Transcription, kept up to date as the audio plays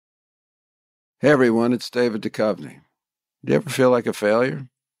Hey everyone, it's David Duchovny. Do you ever feel like a failure?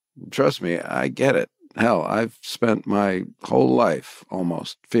 Trust me, I get it. Hell, I've spent my whole life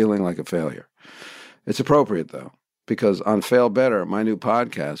almost feeling like a failure. It's appropriate though, because on Fail Better, my new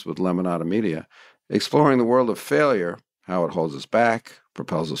podcast with Lemonada Media, exploring the world of failure, how it holds us back,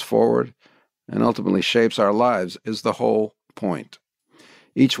 propels us forward, and ultimately shapes our lives is the whole point.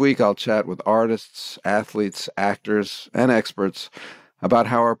 Each week I'll chat with artists, athletes, actors, and experts about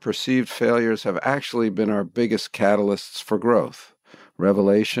how our perceived failures have actually been our biggest catalysts for growth,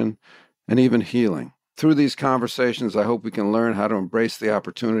 revelation, and even healing. Through these conversations, I hope we can learn how to embrace the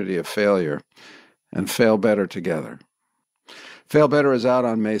opportunity of failure and fail better together. Fail Better is out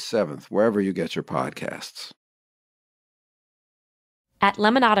on May 7th, wherever you get your podcasts. At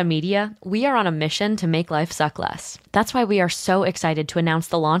Lemonada Media, we are on a mission to make life suck less. That's why we are so excited to announce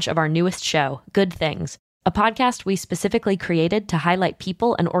the launch of our newest show, Good Things, a podcast we specifically created to highlight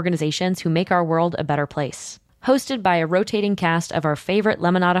people and organizations who make our world a better place. Hosted by a rotating cast of our favorite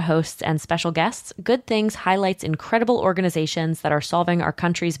Lemonada hosts and special guests, Good Things highlights incredible organizations that are solving our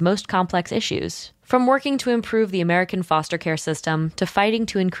country's most complex issues. From working to improve the American foster care system to fighting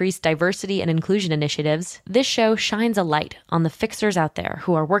to increase diversity and inclusion initiatives, this show shines a light on the fixers out there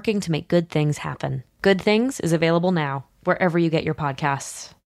who are working to make good things happen. Good Things is available now, wherever you get your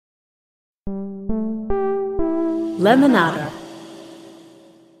podcasts. Lemonada.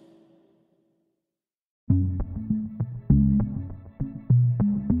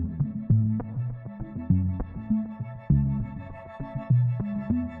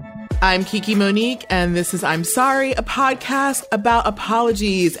 I'm Kiki Monique, and this is I'm Sorry, a podcast about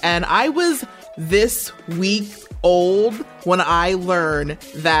apologies. And I was this week old when I learned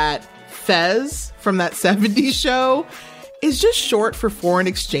that Fez from that 70s show is just short for foreign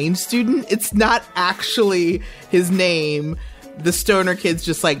exchange student. It's not actually his name. The stoner kids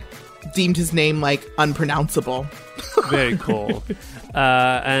just deemed his name unpronounceable. Very cool.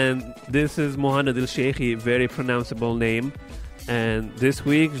 And this is Mohanad El-Sheikhi, very pronounceable name. And this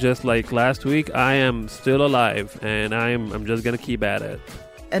week, just like last week, I am still alive, and I'm just gonna keep at it.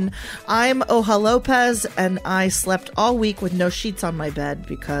 And I'm Oha Lopez, and I slept all week with no sheets on my bed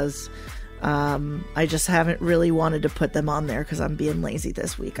because I just haven't really wanted to put them on there because I'm being lazy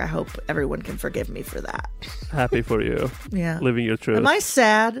this week. I hope everyone can forgive me for that. Happy for you. Yeah. Living your truth. Am I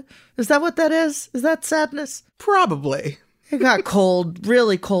sad? Is that what that is? Is that sadness? Probably. It got cold,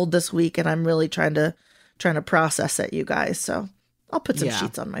 really cold this week, and I'm really trying to process it, you guys. So I'll put some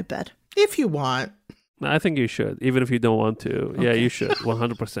sheets on my bed. If you want. I think you should, even if you don't want to. Okay. Yeah, you should,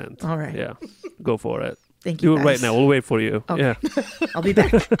 100%. All right. Yeah, go for it. Thank you, Do it right now. We'll wait for you. Okay. Yeah. I'll be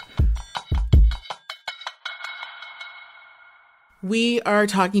back. We are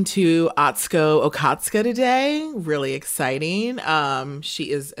talking to Atsuko Okatsuka today. Really exciting.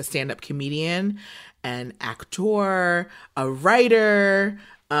 She is a stand-up comedian, an actor, a writer.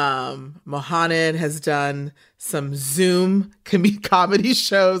 Mohanad has done some Zoom comedy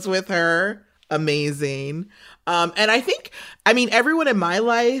shows with her. Amazing. And I think, everyone in my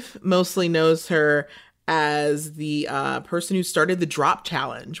life mostly knows her as the person who started the Drop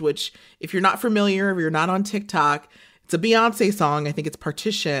Challenge, which if you're not familiar, if you're not on TikTok, it's a Beyonce song. I think it's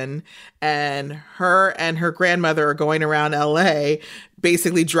Partition. And her grandmother are going around LA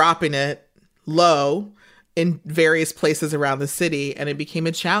basically dropping it low in various places around the city. And it became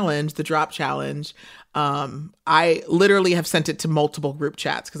a challenge, the Drop Challenge. I literally have sent it to multiple group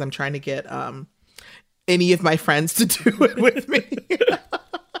chats because I'm trying to get any of my friends to do it with me.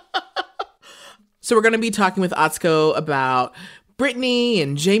 So we're going to be talking with Atsuko about Britney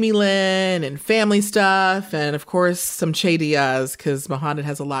and Jamie Lynn and family stuff, and of course some Che Diaz, because Mohanad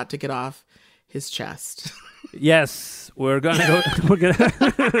has a lot to get off his chest. Yes, we're gonna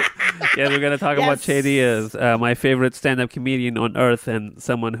talk about Che Diaz, my favorite stand-up comedian on earth, and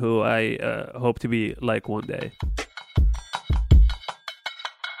someone who I hope to be like one day.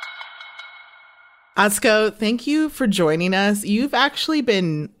 Atsuko, thank you for joining us. You've actually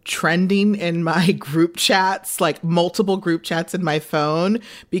been trending in my group chats, multiple group chats in my phone,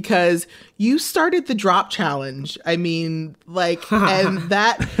 because you started the Drop Challenge. And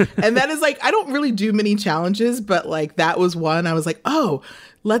that is I don't really do many challenges, but that was one. I was like, oh,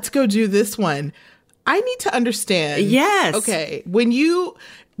 let's go do this one. I need to understand. Yes. Okay. When you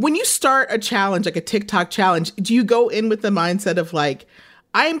start a challenge, like a TikTok challenge, do you go in with the mindset of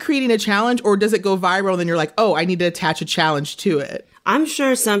I am creating a challenge, or does it go viral and then you're like, oh, I need to attach a challenge to it? I'm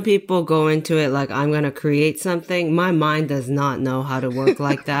sure some people go into it I'm going to create something. My mind does not know how to work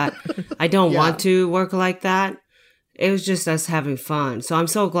like that. I don't want to work like that. It was just us having fun. So I'm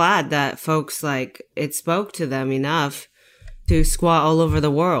so glad that folks it spoke to them enough to squat all over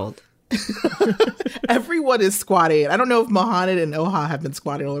the world. Everyone is squatting. I don't know if Mohanad and Oha have been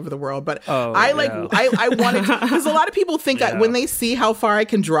squatting all over the world, but I wanted to, because a lot of people think that when they see how far I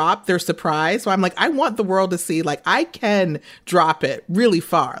can drop, they're surprised. So I'm like, I want the world to see, like, I can drop it really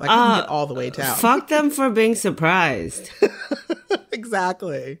far. Like, I can get all the way down. Fuck them for being surprised.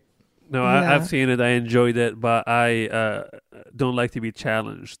 Exactly. No, I've seen it. I enjoyed it, but I don't like to be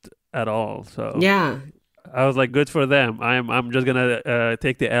challenged at all. So Yeah. I was like, good for them. I'm just gonna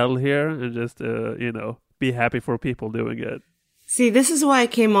take the L here and just be happy for people doing it. See, this is why I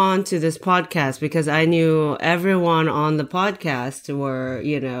came on to this podcast, because I knew everyone on the podcast were,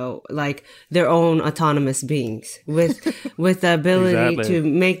 like their own autonomous beings with the ability to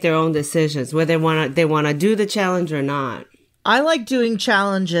make their own decisions, whether they want to do the challenge or not. I like doing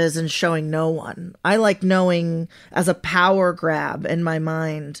challenges and showing no one. I like knowing as a power grab in my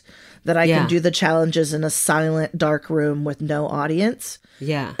mind that I can do the challenges in a silent, dark room with no audience.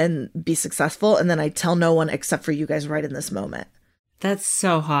 Yeah. And be successful. And then I tell no one except for you guys right in this moment. That's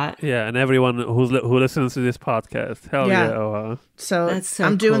so hot. Yeah, and everyone who listens to this podcast. Hell yeah. Oha. So, That's so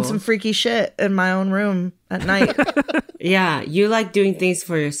I'm doing cool. some freaky shit in my own room at night. Yeah, you like doing things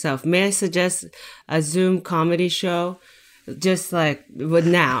for yourself. May I suggest a Zoom comedy show? Just like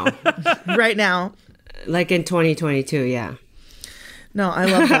now. Right now. Like in 2022, yeah. No, I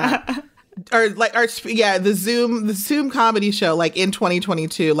love that. The Zoom comedy show, like in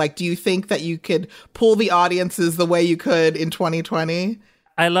 2022. Like, do you think that you could pull the audiences the way you could in 2020?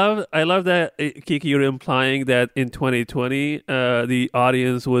 I love that, Kiki, you're implying that in 2020 the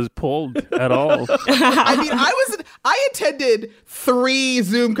audience was pulled at all. I mean, I attended 3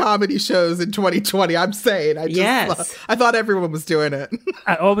 Zoom comedy shows in 2020. I'm saying, I thought everyone was doing it.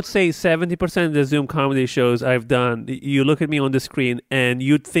 I would say 70% of the Zoom comedy shows I've done, you look at me on the screen and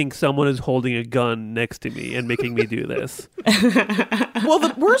you'd think someone is holding a gun next to me and making me do this. Well,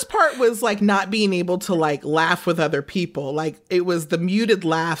 the worst part was like not being able to like laugh with other people. Like, it was the muted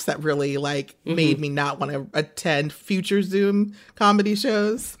laughs that really like made me not want to attend future Zoom comedy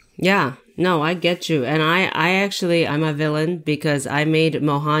shows. Yeah, no, I get you. And I'm a villain because I made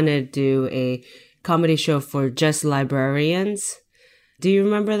Mohanad do a comedy show for just librarians. Do you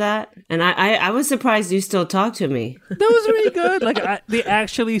remember that? And I was surprised you still talk to me. That was really good. Like, they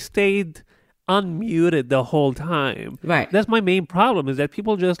actually stayed unmuted the whole time. Right. That's my main problem, is that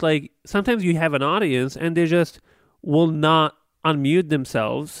people just like, sometimes you have an audience and they just will not unmute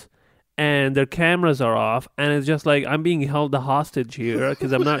themselves and their cameras are off, and it's just like, I'm being held hostage here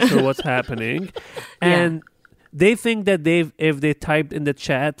because I'm not sure what's happening. And they think that if they typed in the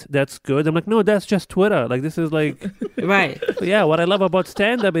chat, that's good. I'm like, no, that's just Twitter. Like, this is like... Right. Yeah, what I love about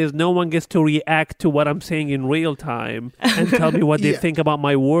stand-up is no one gets to react to what I'm saying in real time and tell me what they think about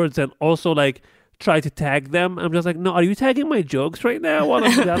my words, and also like try to tag them. I'm just like, no, are you tagging my jokes right now while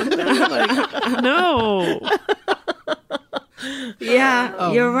I'm telling them? Like, no.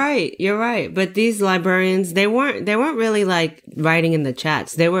 Yeah, you're right. But these librarians, they weren't really like writing in the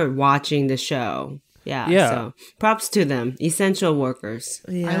chats. They were watching the show. Yeah. So props to them. Essential workers.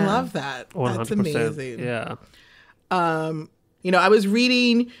 Yeah. I love that. 100%. That's amazing. Yeah. I was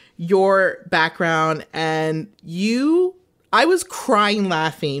reading your background, and I was crying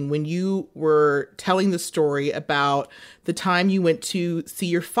laughing when you were telling the story about the time you went to see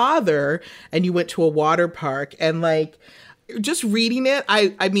your father and you went to a water park, and like, just reading it,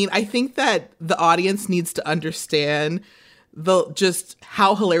 I mean, I think that the audience needs to understand just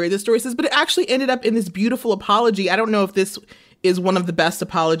how hilarious this story is, but it actually ended up in this beautiful apology. I don't know if this is one of the best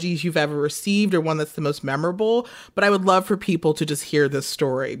apologies you've ever received or one that's the most memorable, but I would love for people to just hear this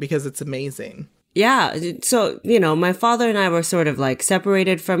story because it's amazing. Yeah. So, my father and I were sort of like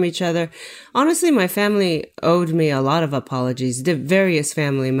separated from each other. Honestly, my family owed me a lot of apologies, the various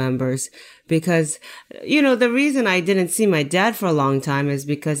family members, because, the reason I didn't see my dad for a long time is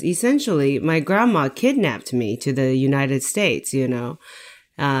because essentially my grandma kidnapped me to the United States,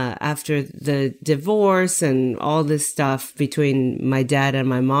 after the divorce and all this stuff between my dad and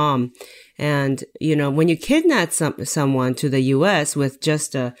my mom. And, when you kidnap someone to the U.S. with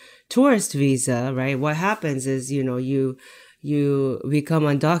just a tourist visa, right? What happens is, you become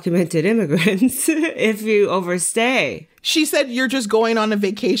undocumented immigrants if you overstay. She said you're just going on a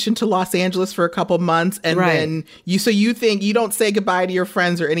vacation to Los Angeles for a couple months, and then you think you don't say goodbye to your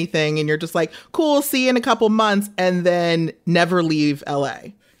friends or anything, and you're just like, cool, see you in a couple months, and then never leave LA.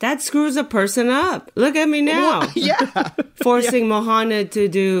 That screws a person up. Look at me now. Forcing Mohanad to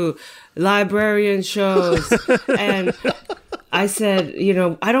do librarian shows. And I said,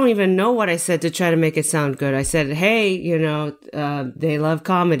 I don't even know what I said to try to make it sound good. I said, hey, they love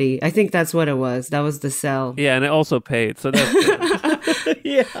comedy. I think that's what it was. That was the sell. Yeah, and it also paid, so that's good.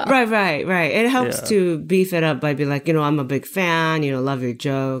 Yeah. Right. It helps Yeah. to beef it up by being like, I'm a big fan, love your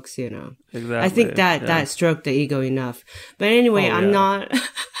jokes, Exactly. I think that stroked the ego enough. But anyway, Oh, I'm yeah. not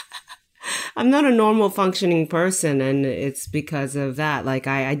I'm not a normal functioning person, and it's because of that. Like,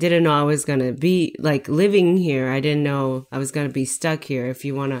 I didn't know I was going to be, like, living here. I didn't know I was going to be stuck here. If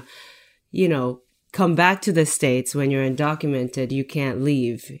you want to, come back to the States when you're undocumented, you can't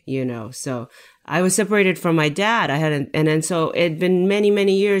leave, So I was separated from my dad. And then so it'd been many,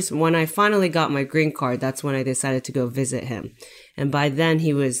 many years. When I finally got my green card, that's when I decided to go visit him. And by then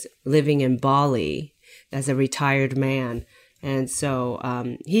he was living in Bali as a retired man. And so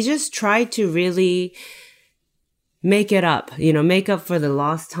he just tried to really make it up, make up for the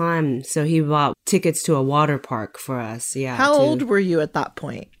lost time. So he bought tickets to a water park for us. Yeah. How old were you at that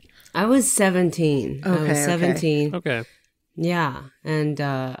point? I was 17. I was 17. Okay. Yeah. And,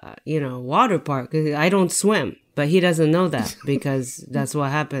 water park. I don't swim, but he doesn't know that because that's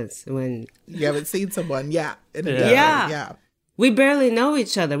what happens when You haven't seen someone. Yeah. Yeah. we barely know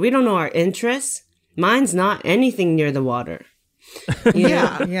each other. We don't know our interests. Mine's not anything near the water.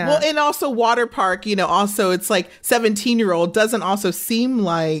 Yeah. Yeah. Well, and also water park, also it's like 17-year-old doesn't also seem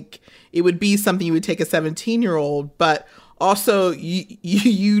like it would be something you would take a 17-year-old, but also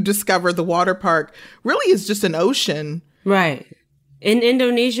you discover the water park really is just an ocean. Right. In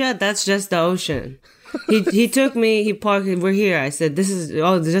Indonesia, that's just the ocean. He took me, he parked, we're here. I said, this is,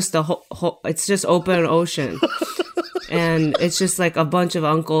 just the whole, it's just open ocean. And it's just like a bunch of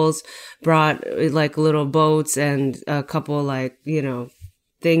uncles brought like little boats and a couple like,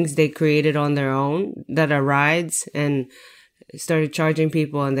 things they created on their own that are rides and started charging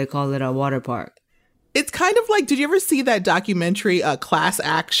people, and they call it a water park. It's kind of like, did you ever see that documentary, Class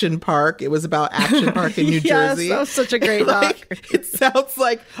Action Park? It was about Action Park in New Yes, Jersey. that was such a great doc. It sounds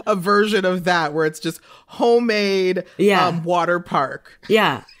like a version of that where it's just homemade water park.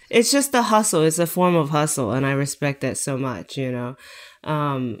 Yeah. It's just a hustle. It's a form of hustle. And I respect that so much,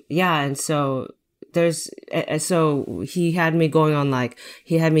 And so so he had me going on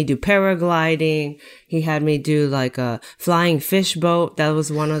he had me do paragliding. He had me do like a flying fish boat. That was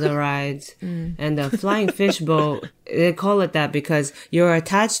one of the rides. And the flying fish boat, they call it that because you're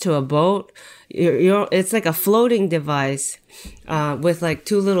attached to a boat. It's like a floating device, with like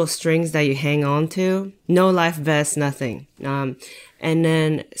two little strings that you hang on to. No life vest, nothing. And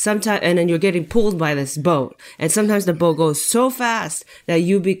then you're getting pulled by this boat. And sometimes the boat goes so fast that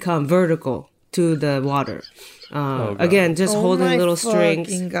you become vertical to the water. Again, just holding little strings.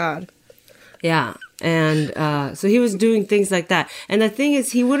 Fucking God. Yeah. And so he was doing things like that. And the thing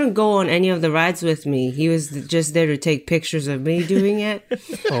is, he wouldn't go on any of the rides with me. He was just there to take pictures of me doing it.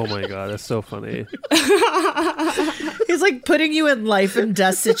 Oh my God, that's so funny. He's like putting you in life and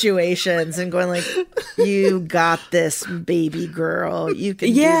death situations and going like, you got this, baby girl. You can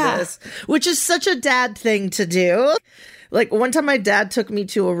do this. Which is such a dad thing to do. Like one time my dad took me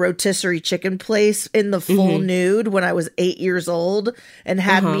to a rotisserie chicken place in the full nude when I was 8 years old and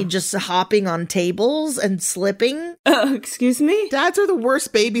had me just hopping on tables and slipping. Excuse me? Dads are the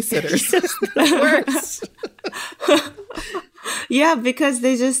worst babysitters. Worse. Yeah, because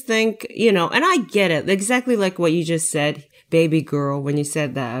they just think, and I get it. Exactly like what you just said, baby girl, when you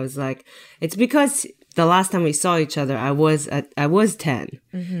said that. I was like, it's because the last time we saw each other, I was 10.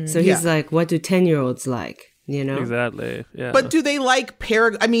 So he's like, what do 10-year-olds like? Exactly. Yeah. But do they like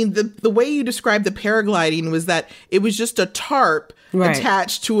I mean, the way you described the paragliding was that it was just a tarp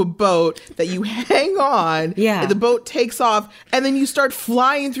attached to a boat that you hang on. Yeah. And the boat takes off and then you start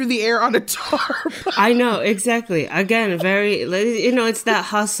flying through the air on a tarp. I know, exactly. Again, it's that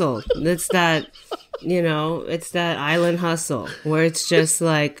hustle. It's that, it's that island hustle where it's just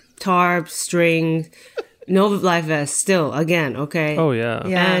like tarp, string, no life vest still, again, okay? Oh, yeah.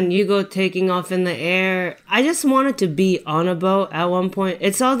 And you go taking off in the air. I just wanted to be on a boat at one point.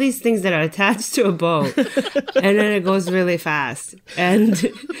 It's all these things that are attached to a boat. And then it goes really fast.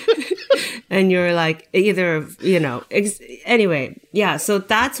 And and you're like, either, anyway. Yeah, so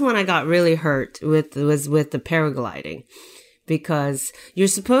that's when I got really hurt with the paragliding. Because you're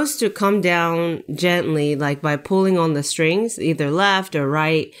supposed to come down gently, like by pulling on the strings, either left or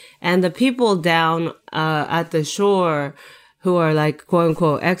right. And the people down at the shore who are like quote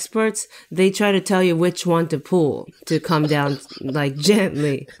unquote experts, they try to tell you which one to pull to come down like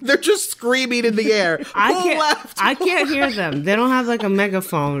gently. They're just screaming in the air. I can't hear them. They don't have like a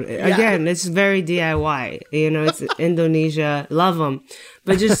megaphone. Again, it's very DIY. It's Indonesia. Love them.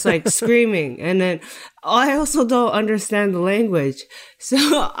 But just like screaming. And then I also don't understand the language.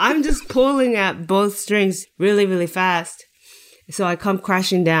 So I'm just pulling at both strings really, really fast. So I come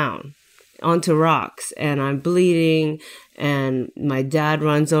crashing down. onto rocks and I'm bleeding. And my dad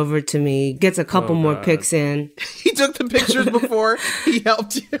runs over to me, gets a couple more pics in. He took the pictures before he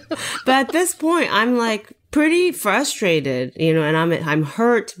helped you. But at this point, I'm like pretty frustrated, you know, and I'm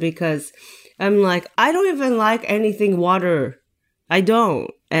hurt because I'm like, I don't even like anything water. I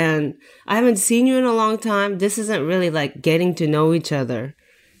don't. And I haven't seen you in a long time. This isn't really like getting to know each other,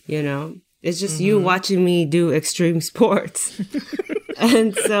 you know? It's just you watching me do extreme sports.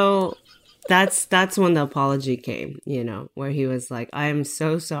 And so that's when the apology came, you know, where he was like, I am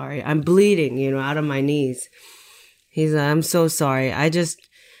so sorry. I'm bleeding, you know, out of my knees. He's like, I'm so sorry. I just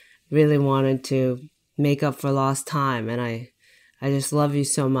really wanted to make up for lost time. And I just love you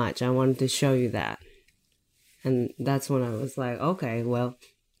so much. I wanted to show you that. And that's when I was like, okay, well,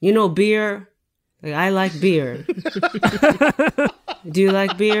 you know, beer. Like, I like beer. Do you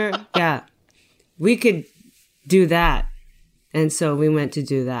like beer? Yeah. We could do that. And so we went to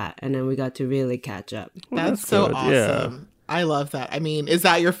do that. And then we got to really catch up. That's so good. awesome. Yeah. I love that. I mean, is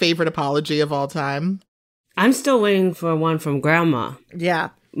that your favorite apology of all time? I'm still waiting for one from Grandma. Yeah.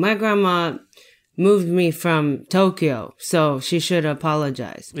 My grandma moved me from Tokyo, so she should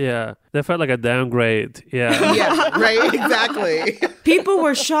apologize. Yeah, that felt like a downgrade. Yeah. Yeah, right, exactly. People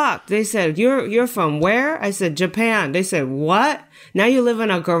were shocked. They said, You're from where? I said, Japan. They said, what? Now you live in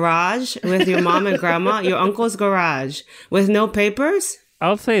a garage with your mom and grandma, your uncle's garage, with no papers?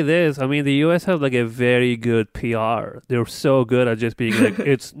 I'll say this. I mean, the U.S. has like a very good PR. They're so good at just being like,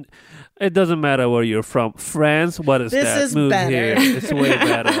 it doesn't matter where you're from. France, what is This that? is Move better. here. It's way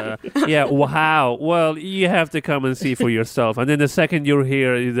better. Yeah, wow. Well, you have to come and see for yourself. And then the second you're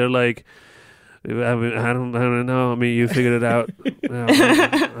here, they're like, I mean, I don't know. I mean, you figured it out.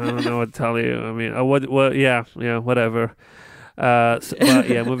 I don't know what to tell you. I mean, what? Yeah, whatever. But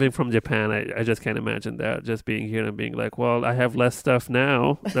yeah, moving from Japan, I just can't imagine that. Just being here and being like, well, I have less stuff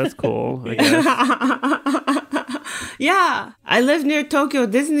now. That's cool, I guess. Yeah, I live near Tokyo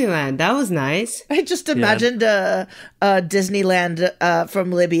Disneyland. That was nice. I just imagined Disneyland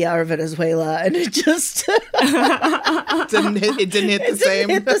from Libya or Venezuela, and it just It didn't hit the same.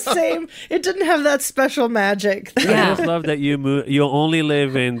 hit the same. It didn't have that special magic. I Yeah, just love that you only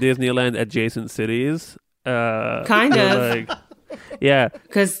live in Disneyland adjacent cities. kind you're of. like, yeah,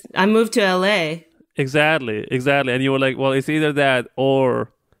 Because I moved to LA. exactly. And you were like, well, it's either that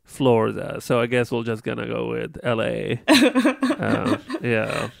or Florida. So I guess we're just gonna go with LA.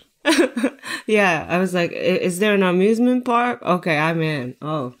 Yeah. Yeah, I was like, is there an amusement park? Okay, I'm in.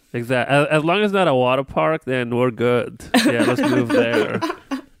 Oh. Exactly. As long as it's not a water park, then we're good. Yeah, let's move there.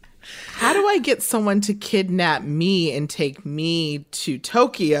 How do I get someone to kidnap me and take me to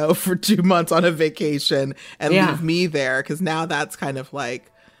Tokyo for 2 months on a vacation and Yeah. leave me there? Because now that's kind of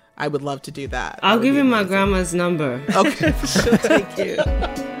like, I would love to do that. I'll That would give be you my amazing. grandma's number. Okay. She'll take you.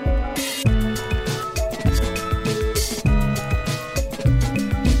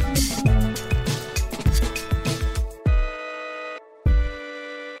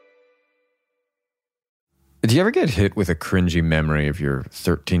 Do you ever get hit with a cringy memory of your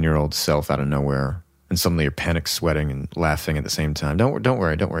 13-year-old self out of nowhere, and suddenly you're panic sweating and laughing at the same time? Don't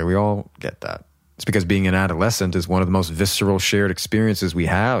worry. We all get that. It's because being an adolescent is one of the most visceral shared experiences we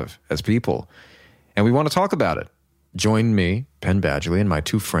have as people, and we want to talk about it. Join me, Penn Badgley, and my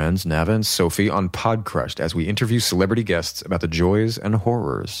two friends, Nava and Sophie, on Podcrushed as we interview celebrity guests about the joys and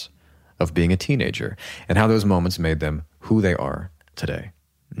horrors of being a teenager and how those moments made them who they are today.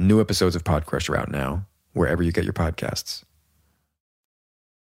 New episodes of Podcrushed are out now, wherever you get your podcasts.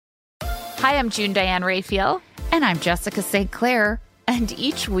 Hi, I'm June Diane Raphael. And I'm Jessica St. Clair. And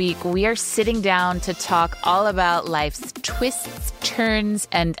each week we are sitting down to talk all about life's twists, turns,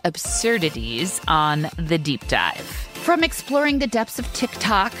 and absurdities on The Deep Dive. From exploring the depths of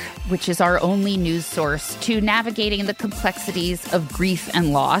TikTok, which is our only news source, to navigating the complexities of grief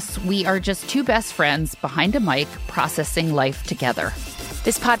and loss, we are just two best friends behind a mic processing life together.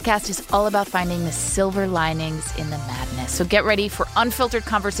 This podcast is all about finding the silver linings in the madness. So get ready for unfiltered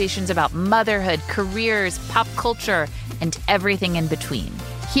conversations about motherhood, careers, pop culture, and everything in between.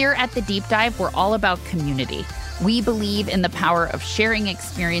 Here at The Deep Dive, we're all about community. We believe in the power of sharing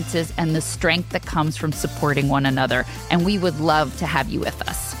experiences and the strength that comes from supporting one another, and we would love to have you with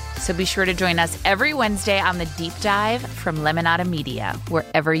us. So be sure to join us every Wednesday on The Deep Dive from Lemonada Media,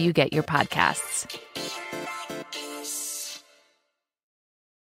 wherever you get your podcasts.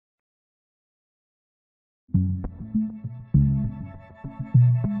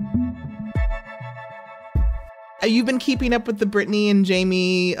 You've been keeping up with the Britney and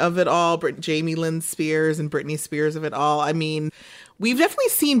Jamie of it all, Jamie Lynn Spears and Britney Spears of it all. I mean, we've definitely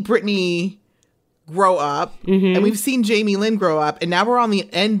seen Britney grow up, and we've seen Jamie Lynn grow up, and now we're on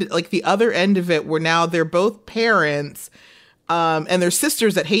the end, like the other end of it, where now they're both parents, and they're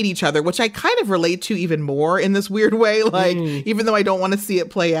sisters that hate each other, which I kind of relate to even more in this weird way. Like, even though I don't want to see it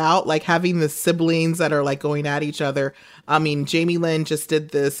play out, like having the siblings that are like going at each other. I mean, Jamie Lynn just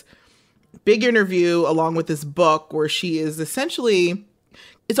did this big interview along with this book where she is essentially,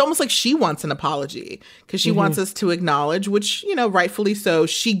 it's almost like she wants an apology because she wants us to acknowledge, which, you know, rightfully so,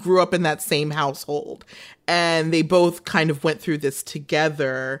 she grew up in that same household and they both kind of went through this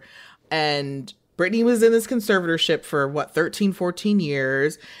together. And Britney was in this conservatorship for 13, 14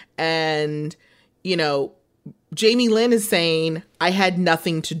 years. And, you know, Jamie Lynn is saying, I had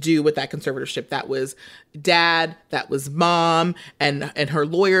nothing to do with that conservatorship. That was dad, that was mom, and her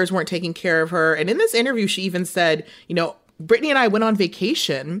lawyers weren't taking care of her. And in this interview, she even said, you know, Britney and I went on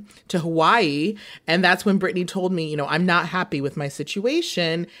vacation to Hawaii, and that's when Britney told me, you know, I'm not happy with my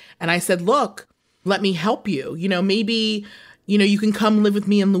situation. And I said, look, let me help you. You know, maybe, you know, you can come live with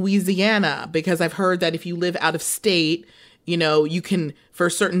me in Louisiana, because I've heard that if you live out of state, you know, you can, for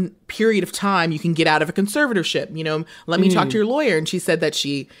a certain period of time, you can get out of a conservatorship. You know, let me talk to your lawyer. And she said that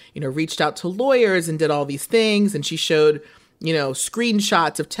she, you know, reached out to lawyers and did all these things. And she showed, you know,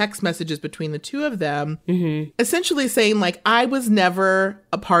 screenshots of text messages between the two of them, essentially saying, like, I was never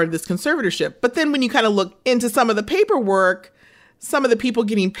a part of this conservatorship. But then when you kind of look into some of the paperwork, some of the people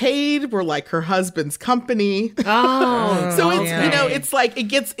getting paid were like her husband's company. Oh, so it's, you know, it's like,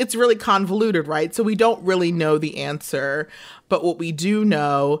 it's really convoluted, right? So we don't really know the answer. But what we do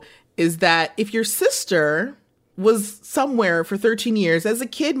know is that if your sister was somewhere for 13 years, as a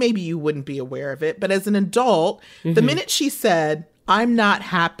kid, maybe you wouldn't be aware of it. But as an adult, the minute she said, I'm not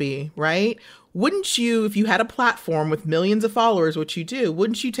happy, right? Wouldn't you, if you had a platform with millions of followers, which you do,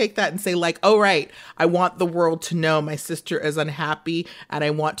 wouldn't you take that and say, like, oh, right, I want the world to know my sister is unhappy and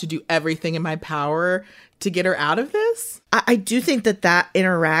I want to do everything in my power to get her out of this? I do think that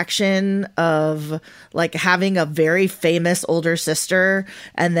interaction of like having a very famous older sister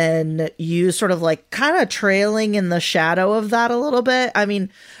and then you sort of like kind of trailing in the shadow of that a little bit. I mean,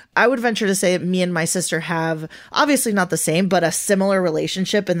 I would venture to say me and my sister have obviously not the same, but a similar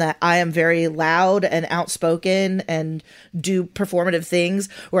relationship in that I am very loud and outspoken and do performative things,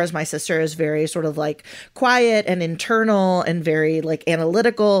 whereas my sister is very sort of like quiet and internal and very like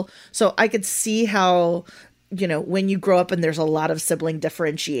analytical. So I could see how, you know, when you grow up and there's a lot of sibling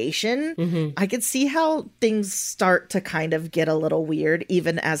differentiation, I could see how things start to kind of get a little weird,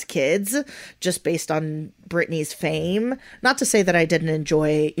 even as kids, just based on Britney's fame. Not to say that I didn't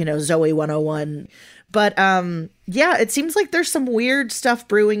enjoy, you know, Zoe 101, but yeah, it seems like there's some weird stuff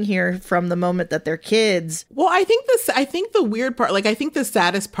brewing here from the moment that they're kids. Well, I think the weird part, like, I think the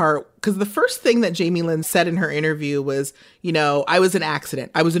saddest part, because the first thing that Jamie Lynn said in her interview was, you know, I was an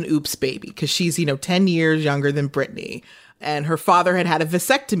accident. I was an oops baby, because she's, you know, 10 years younger than Britney. And her father had a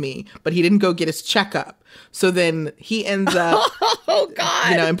vasectomy, but he didn't go get his checkup. So then he ends up,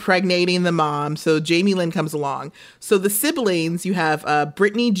 you know, impregnating the mom. So Jamie Lynn comes along. So the siblings, you have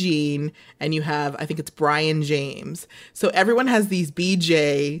Britney Jean, and you have, I think it's Brian James. So everyone has these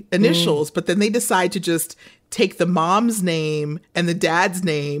BJ initials, but then they decide to just take the mom's name and the dad's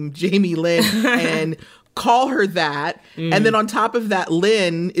name, Jamie Lynn, and call her that. And then on top of that,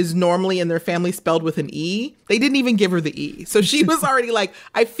 Lynn is normally in their family spelled with an E. They didn't even give her the E. So she was already like,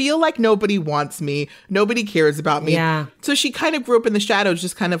 I feel like nobody wants me. Nobody cares about me. Yeah. So she kind of grew up in the shadows,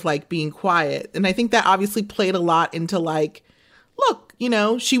 just kind of like being quiet. And I think that obviously played a lot into like, look, you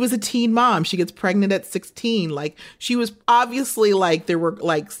know, she was a teen mom. She gets pregnant at 16. Like, she was obviously like, there were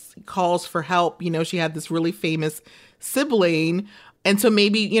like calls for help. You know, she had this really famous sibling. And so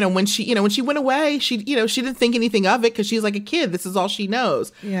maybe, you know, when she went away, she didn't think anything of it because she's like a kid. This is all she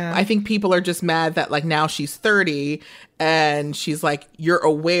knows. Yeah. I think people are just mad that like now she's 30 and she's like, you're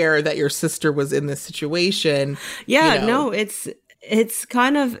aware that your sister was in this situation. Yeah, you know. no, it's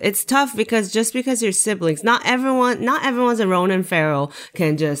kind of, it's tough because just because you're siblings, not everyone's a Ronan Farrow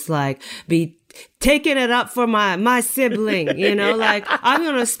can just like be taking it up for my sibling, you know, like I'm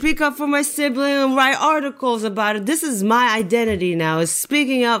going to speak up for my sibling and write articles about it. This is my identity now, is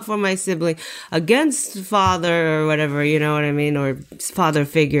speaking up for my sibling against father or whatever, you know what I mean? Or father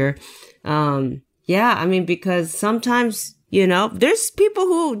figure. Yeah, I mean, because sometimes, you know, there's people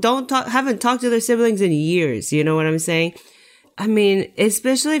who haven't talked to their siblings in years. You know what I'm saying? I mean,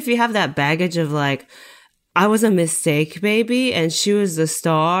 especially if you have that baggage of like, I was a mistake baby and she was the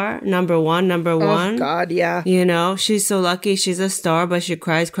star, number one. Oh, God, yeah. You know, she's so lucky she's a star, but she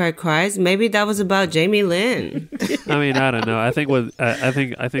cries. Maybe that was about Jamie Lynn. I mean, I don't know. I think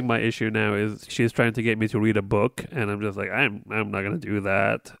I think my issue now is she's trying to get me to read a book, and I'm just like, I'm not gonna do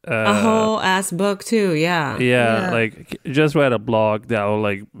that. A whole ass book too, yeah. Yeah, like just write a blog that will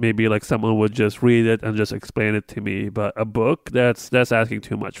like maybe like someone would just read it and just explain it to me. But a book, that's asking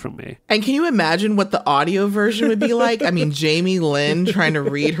too much from me. And can you imagine what the audio version would be like? I mean, Jamie Lynn trying to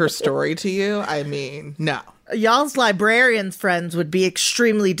read her story to you. I mean, no. Y'all's librarian friends would be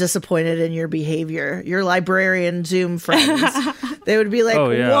extremely disappointed in your behavior. Your librarian Zoom friends. They would be like,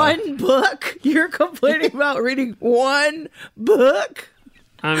 one book? You're complaining about reading one book?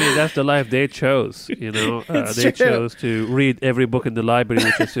 I mean, that's the life they chose, you know. They chose to read every book in the library,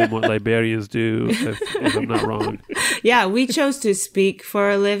 which is what librarians do, if I'm not wrong. Yeah, we chose to speak for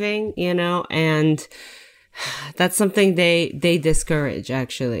a living, you know, and that's something they discourage,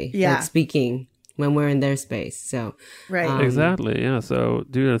 actually. Yeah. Like speaking when we're in their space. So right. Exactly. Yeah. So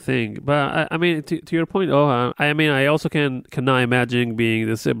do the thing. But I mean, to your point, I mean, I also cannot imagine being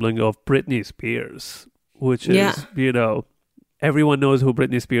the sibling of Britney Spears, which is, you know, everyone knows who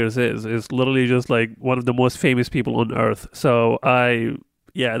Britney Spears is. It's literally just like one of the most famous people on earth. So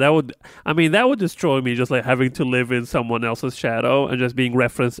that would destroy me, just like having to live in someone else's shadow and just being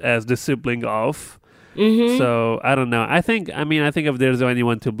referenced as the sibling of. Mm-hmm. So I don't know. I think if there's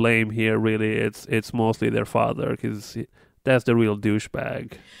anyone to blame here, really, it's mostly their father, because that's the real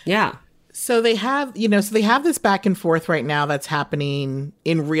douchebag. Yeah. So they have this back and forth right now that's happening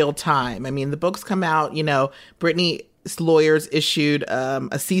in real time. I mean, the books come out, you know, Britney's lawyers issued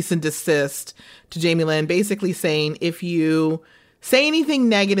a cease and desist to Jamie Lynn, basically saying, if you say anything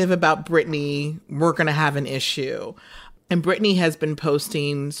negative about Britney, we're going to have an issue. And Britney has been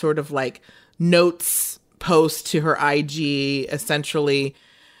posting sort of like notes post to her IG, essentially,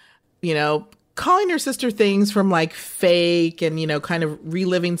 you know, calling her sister things from like fake and, you know, kind of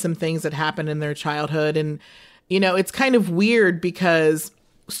reliving some things that happened in their childhood. And, you know, it's kind of weird because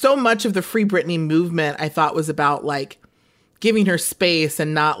so much of the Free Britney movement, I thought, was about like giving her space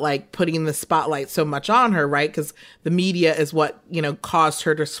and not like putting the spotlight so much on her, right? Because the media is what, you know, caused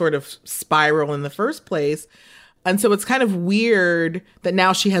her to sort of spiral in the first place. And so it's kind of weird that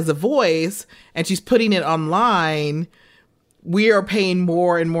now she has a voice and she's putting it online. We are paying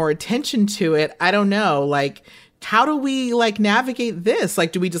more and more attention to it. I don't know. Like, how do we like navigate this?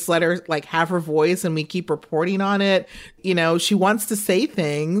 Like, do we just let her like have her voice and we keep reporting on it? You know, she wants to say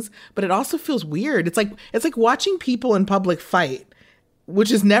things, but it also feels weird. It's like watching people in public fight, which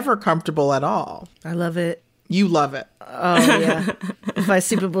is never comfortable at all. I love it. You love it. Oh, yeah. If I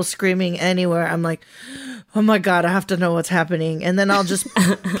see people screaming anywhere, I'm like, oh my God, I have to know what's happening. And then I'll just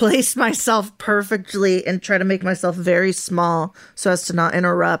place myself perfectly and try to make myself very small so as to not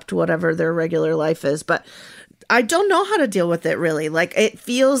interrupt whatever their regular life is. But I don't know how to deal with it, really. Like, it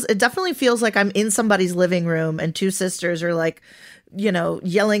definitely feels like I'm in somebody's living room and two sisters are like, you know,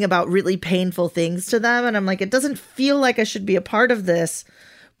 yelling about really painful things to them. And I'm like, it doesn't feel like I should be a part of this.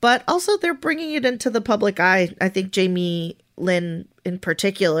 But also they're bringing it into the public eye. I think Jamie Lynn in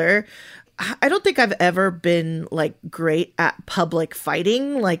particular. I don't think I've ever been like great at public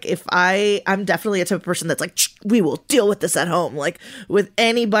fighting. Like, if I'm definitely a type of person that's like, we will deal with this at home. Like, with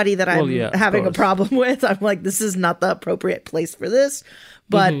anybody that I'm having a problem with, I'm like, this is not the appropriate place for this.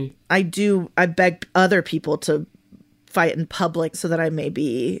 But I beg other people to fight in public so that I may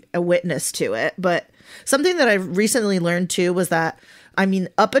be a witness to it. But something that I recently learned too was that, I mean,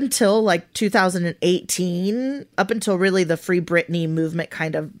 up until like 2018, up until really the Free Britney movement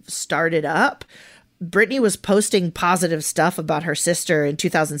kind of started up, Britney was posting positive stuff about her sister in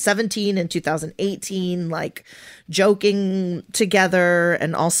 2017 and 2018, like joking together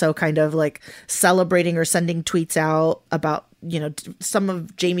and also kind of like celebrating or sending tweets out about, you know, some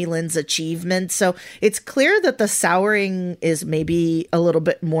of Jamie Lynn's achievements. So it's clear that the souring is maybe a little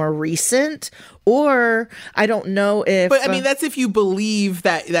bit more recent, or I don't know if. But I mean, that's if you believe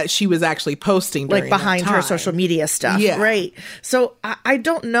that she was actually posting during like behind her social media stuff. Yeah. Right. So I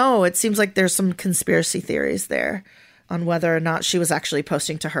don't know. It seems like there's some conspiracy theories there on whether or not she was actually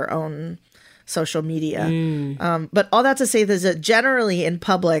posting to her own social media. But all that to say is that generally in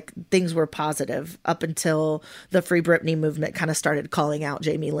public, things were positive up until the Free Britney movement kind of started calling out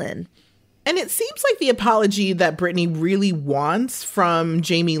Jamie Lynn. And it seems like the apology that Britney really wants from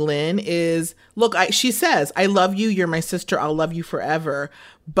Jamie Lynn is, look, she says, I love you. You're my sister. I'll love you forever.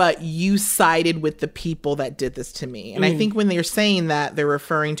 But you sided with the people that did this to me. And I think when they're saying that, they're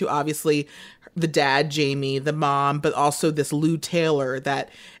referring to obviously the dad, Jamie, the mom, but also this Lou Taylor that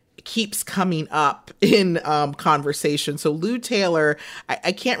keeps coming up in conversation. So Lou Taylor,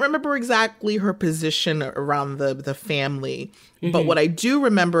 I can't remember exactly her position around the family, but what I do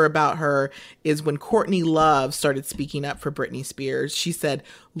remember about her is when Courtney Love started speaking up for Britney Spears, she said,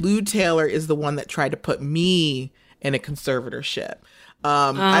 Lou Taylor is the one that tried to put me in a conservatorship.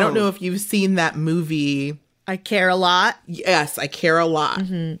 I don't know if you've seen that movie. I Care a Lot. Yes, I Care a Lot.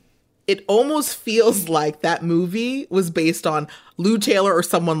 It almost feels like that movie was based on Lou Taylor or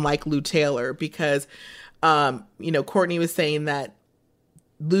someone like Lou Taylor because, Courtney was saying that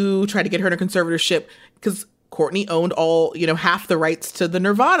Lou tried to get her in a conservatorship because Courtney owned all, half the rights to the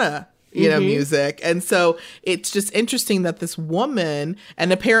Nirvana, music. And so it's just interesting that this woman,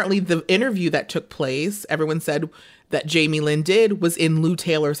 and apparently the interview that took place, everyone said that Jamie Lynn did was in Lou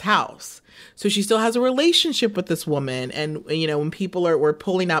Taylor's house. So she still has a relationship with this woman. And, when people were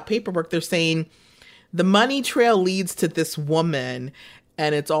pulling out paperwork, they're saying the money trail leads to this woman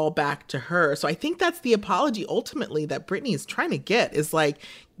and it's all back to her. So I think that's the apology ultimately that Britney is trying to get is like,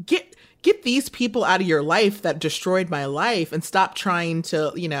 get these people out of your life that destroyed my life and stop trying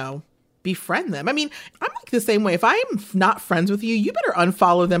to, befriend them. I mean, I'm like the same way. If I'm not friends with you, you better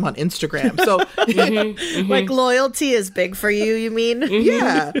unfollow them on Instagram. So like loyalty is big for you, you mean?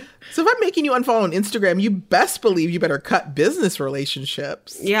 Yeah. So if I'm making you unfollow on Instagram, you best believe you better cut business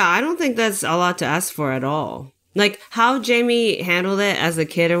relationships. Yeah, I don't think that's a lot to ask for at all. Like how Jamie handled it as a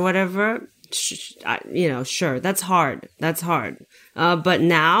kid or whatever, sure, that's hard. That's hard. But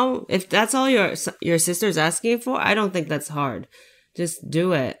now, if that's all your sister's asking for, I don't think that's hard. Just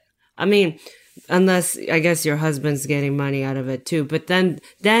do it. I mean, unless I guess your husband's getting money out of it too. But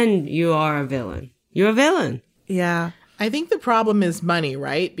then you are a villain. You're a villain. Yeah. I think the problem is money,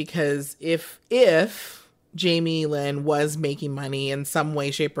 right? Because if Jamie Lynn was making money in some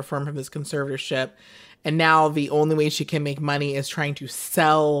way, shape, or form from this conservatorship, and now the only way she can make money is trying to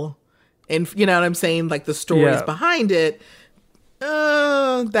sell, and you know what I'm saying? Like the stories behind it,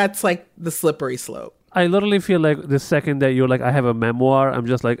 that's like the slippery slope. I literally feel like the second that you're like, I have a memoir, I'm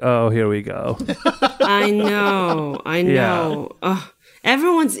just like, oh, here we go. I know. Yeah. Ugh.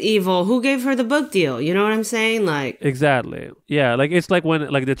 Everyone's evil. Who gave her the book deal? You know what I'm saying? Like exactly. Yeah. Like it's like when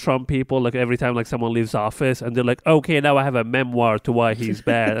like the Trump people, like every time like someone leaves office and they're like, okay, now I have a memoir to why he's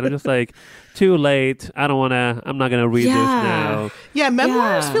bad. And I'm just like, too late. I'm not going to read this now. Yeah.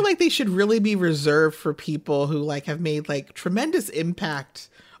 Memoirs feel like they should really be reserved for people who like have made like tremendous impact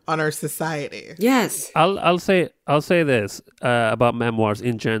on our society. Yes. I'll say this about memoirs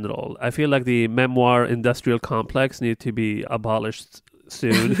in general. I feel like the memoir industrial complex need to be abolished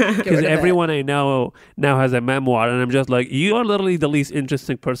soon because everyone I know now has a memoir and I'm just like, you are literally the least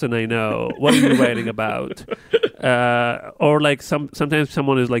interesting person I know. What are you writing about? Or like sometimes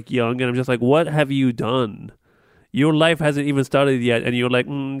someone is like young and I'm just like, what have you done? Your life hasn't even started yet, and you're like,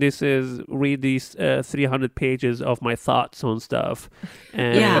 read these 300 pages of my thoughts on stuff.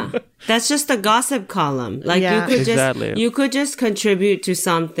 And that's just a gossip column. Like you could just contribute to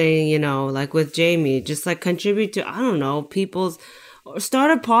something, like with Jamie, just like contribute to, I don't know, people's, or start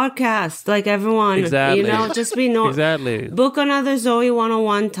a podcast like everyone, just be exactly. Book another Zoe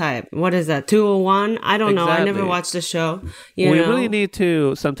 101 type. What is that? 201? I don't know. I never watched the show. We really need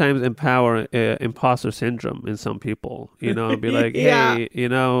to sometimes empower imposter syndrome in some people, and be like, hey,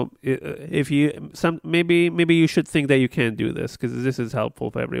 if you maybe you should think that you can do this because this is helpful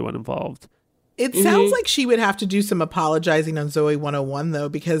for everyone involved. It sounds like she would have to do some apologizing on Zoe 101, though,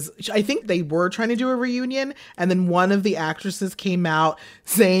 because I think they were trying to do a reunion. And then one of the actresses came out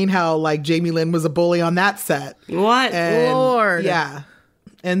saying how like Jamie Lynn was a bully on that set. What? And, Lord. Yeah.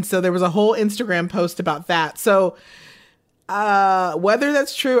 And so there was a whole Instagram post about that. So whether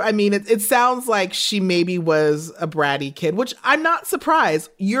that's true, I mean, it sounds like she maybe was a bratty kid, which I'm not surprised.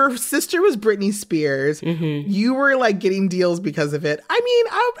 Your sister was Britney Spears. You were like getting deals because of it. I mean,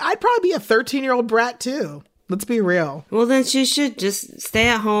 I'd probably be a 13-year-old brat too. Let's be real. Well, then she should just stay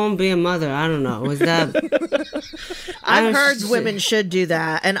at home, be a mother. I don't know. Is that? I've heard women should do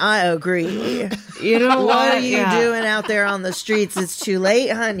that, and I agree. You know what are you doing out there on the streets? It's too late,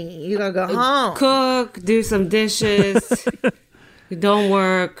 honey. You gotta go home. Cook, do some dishes. Don't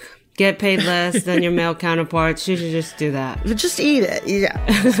work. Get paid less than your male counterparts. She should just do that. Just eat it. Yeah,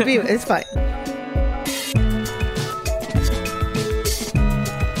 it's fine.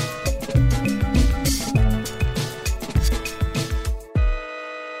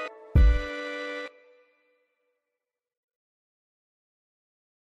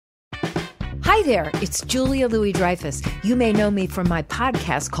 Hi there, it's Julia Louis-Dreyfus. You may know me from my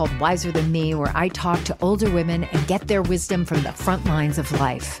podcast called Wiser Than Me, where I talk to older women and get their wisdom from the front lines of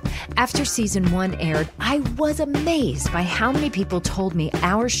life. After season 1 aired, I was amazed by how many people told me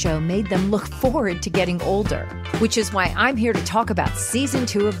our show made them look forward to getting older, which is why I'm here to talk about season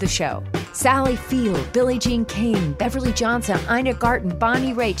 2 of the show. Sally Field, Billie Jean King, Beverly Johnson, Ina Garten,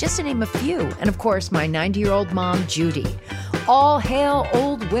 Bonnie Raitt, just to name a few. And of course, my 90-year-old mom, Judy. All hail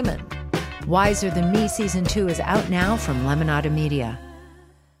old women. Wiser Than Me Season 2 is out now from Lemonada Media.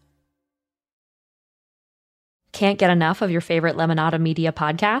 Can't get enough of your favorite Lemonada Media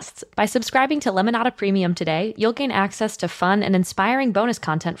podcasts? By subscribing to Lemonada Premium today, you'll gain access to fun and inspiring bonus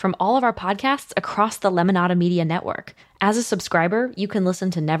content from all of our podcasts across the Lemonada Media network. As a subscriber, you can listen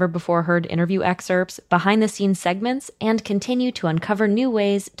to never-before-heard interview excerpts, behind-the-scenes segments, and continue to uncover new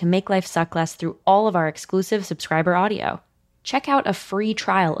ways to make life suck less through all of our exclusive subscriber audio. Check out a free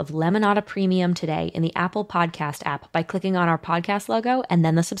trial of Lemonada Premium today in the Apple Podcast app by clicking on our podcast logo and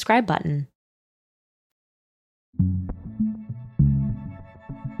then the subscribe button.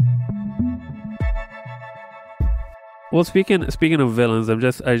 Well, speaking of villains, I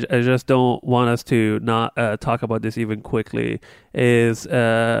just don't want us to not talk about this even quickly. Is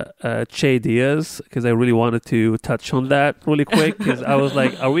Che Diaz, because I really wanted to touch on that really quick, because I was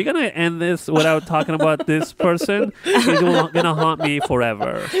like, are we gonna end this without talking about this person? He's gonna haunt me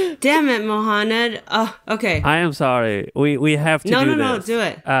forever. Damn it, Mohanad. Oh, okay. I am sorry. We have to do this. No, do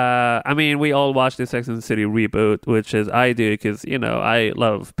it. I mean, we all watched the Sex and the City reboot, which is I do because I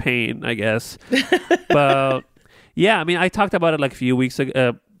love pain, I guess, but. Yeah, I mean, I talked about it like a few weeks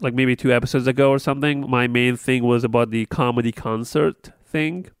ago, like maybe 2 episodes ago or something. My main thing was about the comedy concert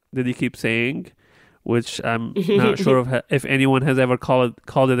thing that he keeps saying, which I'm not sure if anyone has ever called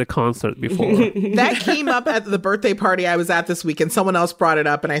it a concert before. That came up at the birthday party I was at this week, and someone else brought it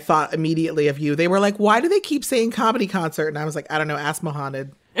up, and I thought immediately of you. They were like, why do they keep saying comedy concert? And I was like, I don't know, ask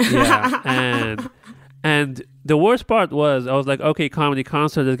Mohanad. Yeah, and the worst part was, I was like, okay, comedy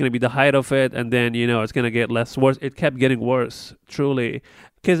concert is going to be the height of it, and then, it's going to get less worse. It kept getting worse, truly.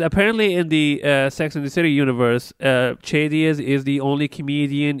 Because apparently in the Sex and the City universe, Che Diaz is the only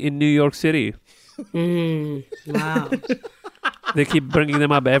comedian in New York City. Wow. They keep bringing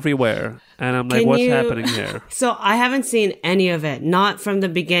them up everywhere. And I'm like, what's happening here? So I haven't seen any of it. Not from the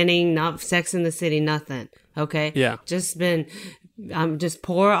beginning, not Sex and the City, nothing. Okay? Yeah. I'm just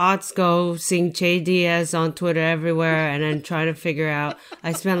poor Otsko seeing Che Diaz on Twitter everywhere and then trying to figure out.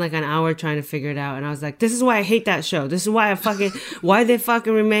 I spent like an hour trying to figure it out, and I was like, this is why I hate that show. This is why why they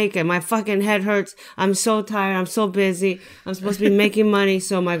fucking remake it. My fucking head hurts. I'm so tired. I'm so busy. I'm supposed to be making money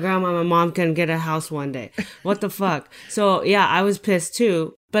so my grandma and my mom can get a house one day. What the fuck? So yeah, I was pissed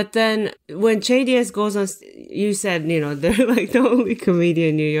too. But then when Che Diaz goes on, you said, they're like the only comedian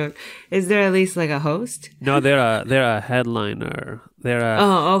in New York. Is there at least like a host? No, they're a headliner.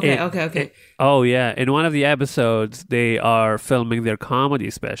 Okay. Oh, yeah. In one of the episodes, they are filming their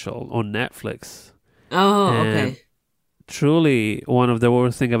comedy special on Netflix. Oh, okay. Truly one of the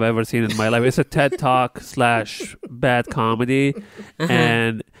worst things I've ever seen in my life. It's a TED Talk / bad comedy.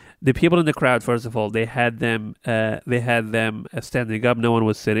 And the people in the crowd, first of all, they had them standing up. No one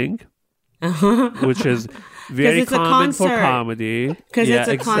was sitting, which is very common for comedy. Because it's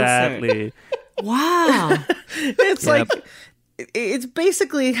a exactly. Concert. Wow. It's like, it's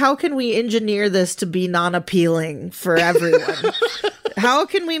basically, how can we engineer this to be non-appealing for everyone? How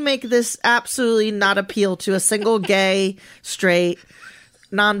can we make this absolutely not appeal to a single gay, straight,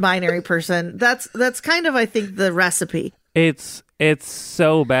 non-binary person? That's kind of, I think, the recipe. It's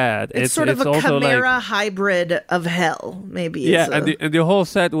so bad. It's sort of a chimera hybrid of hell, maybe. Yeah, and the whole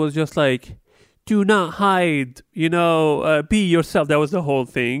set was just like, do not hide, be yourself. That was the whole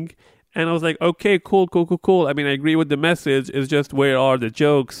thing. And I was like, okay, cool. I mean, I agree with the message. It's just, where are the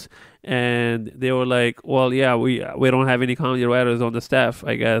jokes? And they were like, well, yeah, we don't have any comedy writers on the staff,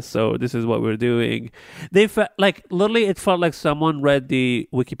 I guess. So this is what we're doing. They literally, it felt like someone read the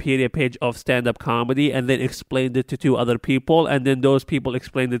Wikipedia page of stand-up comedy and then explained it to 2 other people. And then those people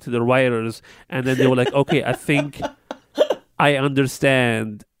explained it to the writers. And then they were like, okay, I think I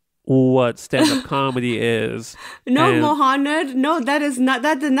understand what stand-up comedy is. No, Mohanad, no, that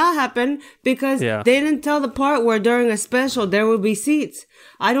did not happen, because they didn't tell the part where during a special there would be seats.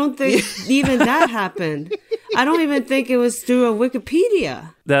 I don't think even that happened. I don't even think it was through a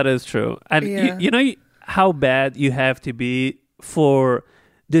Wikipedia. That is true. And you know how bad you have to be for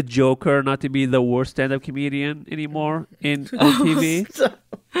the Joker not to be the worst stand-up comedian anymore on TV?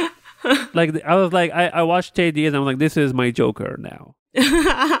 Like, I was like, I watched Che Diaz and I'm like, this is my Joker now.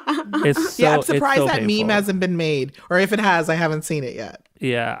 It's so, I'm surprised it's so that painful. meme hasn't been made, or if it has, I haven't seen it yet.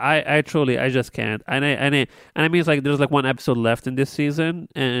 Yeah, I truly, I just can't. And I mean, it's like there's like one episode left in this season,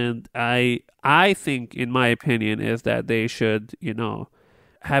 and I think, in my opinion, is that they should,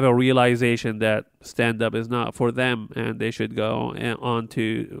 have a realization that stand-up is not for them, and they should go on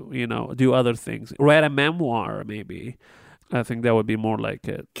to, do other things. Write a memoir, maybe. I think that would be more like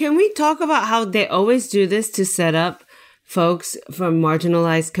it. Can we talk about how they always do this to set up folks from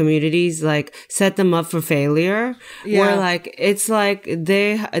marginalized communities, like set them up for failure? Yeah. Where like it's like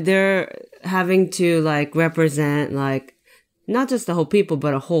they're having to like represent like not just the whole people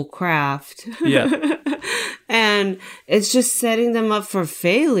but a whole craft. Yeah. And it's just setting them up for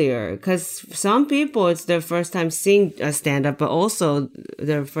failure, because some people it's their first time seeing a stand-up, but also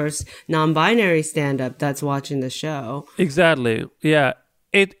their first non-binary stand-up that's watching the show. Exactly. Yeah.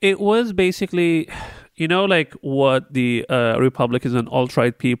 It was basically, like what the Republicans and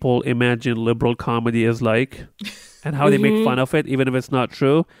alt-right people imagine liberal comedy is like, and how they make fun of it, even if it's not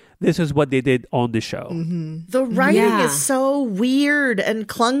true. This is what they did on the show. The writing Yeah. is so weird and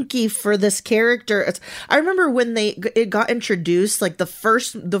clunky for this character. I remember when it got introduced, like the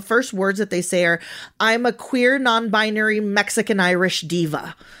first words that they say are, "I'm a queer, non-binary Mexican-Irish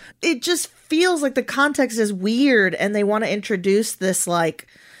diva." It just feels like the context is weird, and they want to introduce this like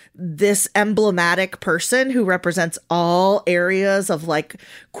this emblematic person who represents all areas of like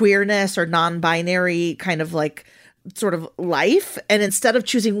queerness or non-binary kind of like sort of life, and instead of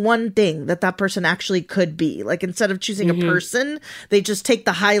choosing one thing that person actually could be, like instead of choosing a person, they just take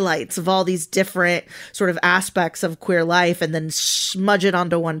the highlights of all these different sort of aspects of queer life and then smudge it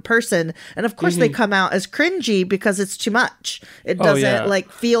onto one person, and of course they come out as cringy because it's too much. It doesn't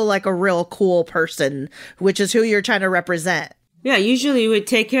like feel like a real cool person, which is who you're trying to represent. Yeah, usually you would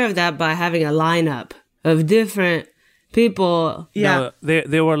take care of that by having a lineup of different people. No,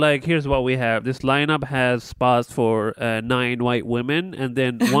 they were like, here's what we have. This lineup has spots for 9 white women, and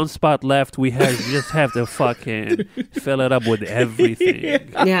then one spot left. We just have to fucking fill it up with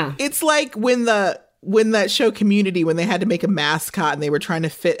everything. Yeah. It's like when that show Community, when they had to make a mascot and they were trying to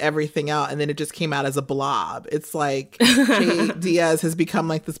fit everything out, and then it just came out as a blob. It's like Jay Diaz has become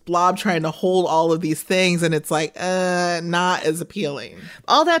like this blob trying to hold all of these things, and it's like not as appealing.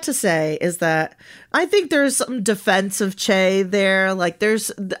 All that to say is that I think there's some defense of Che there. Like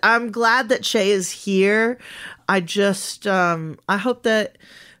I'm glad that Che is here. I just I hope that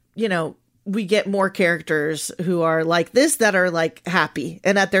we get more characters who are like this, that are like happy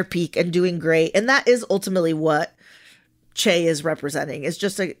and at their peak and doing great. And that is ultimately what Che is representing. It's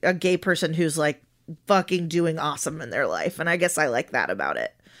just a gay person who's like fucking doing awesome in their life. And I guess I like that about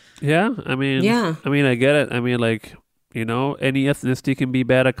it. Yeah, I mean, I get it. I mean, like, any ethnicity can be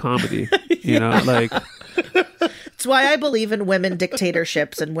bad at comedy. Like. It's why I believe in women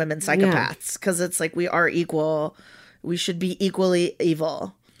dictatorships and women psychopaths, because it's like we are equal. We should be equally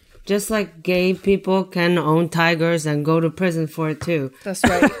evil. Just like gay people can own tigers and go to prison for it too. That's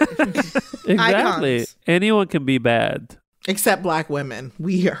right. Exactly. Icons. Anyone can be bad. Except Black women.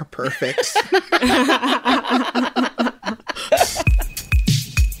 We are perfect.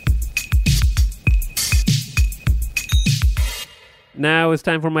 Now it's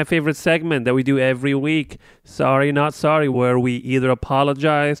time for my favorite segment that we do every week, Sorry Not Sorry, where we either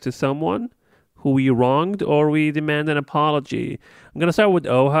apologize to someone who we wronged or we demand an apology. I'm going to start with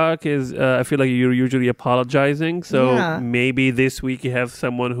Oha because I feel like you're usually apologizing. So maybe this week you have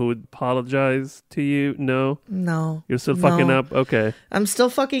someone who would apologize to you. No? No. You're still fucking up? Okay. I'm still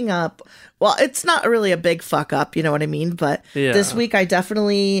fucking up. Well, it's not really a big fuck up, you know what I mean? But this week I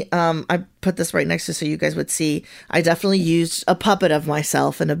definitely, I put this right next to so you guys would see, I definitely used a puppet of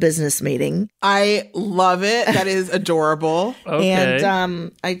myself in a business meeting. I love it. That is adorable. Okay.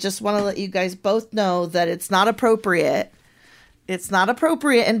 And I just want to let you guys both know that it's not appropriate. It's not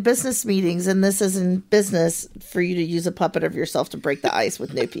appropriate in business meetings, and this is in business, for you to use a puppet of yourself to break the ice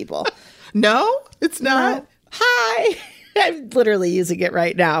with new people. No, it's not. Hi. I'm literally using it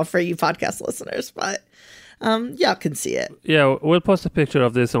right now for you podcast listeners, but y'all can see it. Yeah, we'll post a picture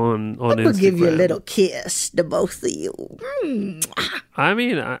of this on Instagram. We'll give you a little kiss to both of you. I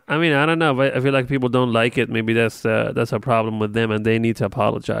mean, I don't know. But I feel like people don't like it. Maybe that's a problem with them, and they need to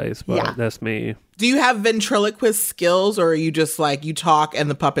apologize. But that's me. Do you have ventriloquist skills, or are you just like you talk and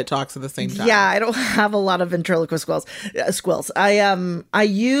the puppet talks at the same time? Yeah, I don't have a lot of ventriloquist squills. I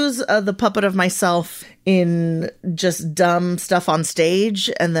use the puppet of myself in just dumb stuff on stage,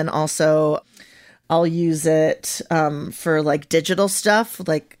 and then also I'll use it for like digital stuff,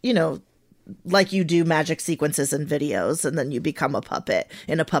 like like you do magic sequences and videos, and then you become a puppet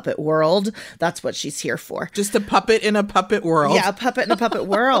in a puppet world. That's what she's here for. Just a puppet in a puppet world. Yeah, a puppet in a puppet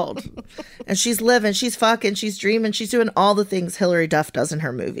world. And she's living, she's fucking, she's dreaming, she's doing all the things Hilary Duff does in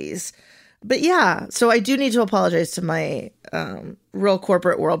her movies. But yeah, so I do need to apologize to my real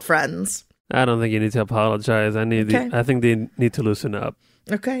corporate world friends. I don't think you need to apologize. I think they need to loosen up.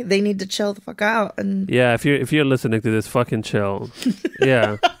 Okay, they need to chill the fuck out. And yeah, if you're listening to this, fucking chill.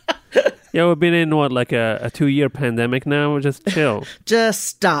 Yeah. Yeah, we've been in like a 2-year pandemic now. Just chill. Just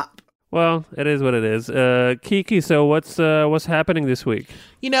stop. Well, it is what it is. Kiki, so what's happening this week?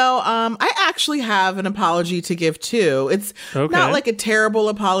 I actually have an apology to give too. It's not like a terrible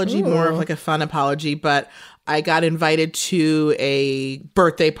apology, more of like a fun apology, but I got invited to a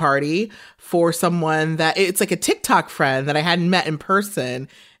birthday party for someone that it's like a TikTok friend that I hadn't met in person.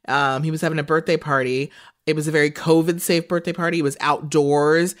 He was having a birthday party. It was a very COVID-safe birthday party. It was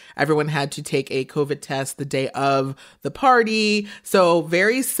outdoors. Everyone had to take a COVID test the day of the party. So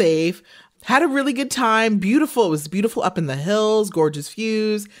very safe. Had a really good time. Beautiful. It was beautiful up in the hills, gorgeous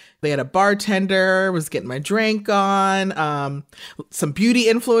views. They had a bartender, was getting my drink on. Some beauty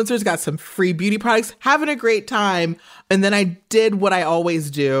influencers, got some free beauty products, having a great time. And then I did what I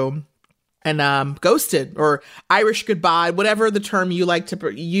always do and ghosted or Irish goodbye, whatever the term you like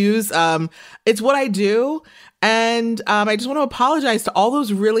to use. It's what I do. And I just want to apologize to all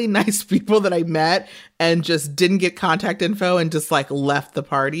those really nice people that I met and just didn't get contact info and just like left the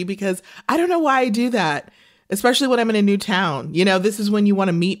party, because I don't know why I do that, especially when I'm in a new town. This is when you want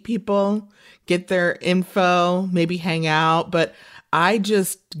to meet people, get their info, maybe hang out. But I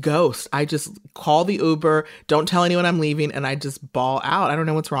just ghost. I just call the Uber, don't tell anyone I'm leaving, and I just ball out. I don't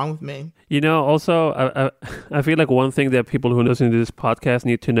know what's wrong with me. Also, I feel like one thing that people who listen to this podcast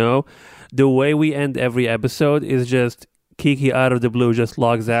need to know, the way we end every episode is just Kiki out of the blue just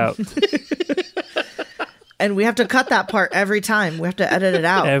logs out. And we have to cut that part every time. We have to edit it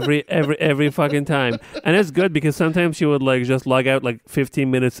out. Every fucking time. And it's good because sometimes she would like just log out like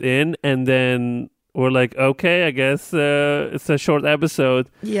 15 minutes in, and then we're like, okay, I guess it's a short episode.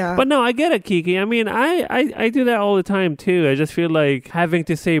 Yeah. But no, I get it, Kiki. I mean, I do that all the time, too. I just feel like having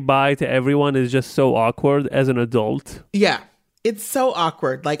to say bye to everyone is just so awkward as an adult. Yeah. It's so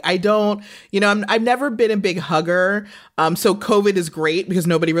awkward. Like, I don't, I've never been a big hugger. So COVID is great because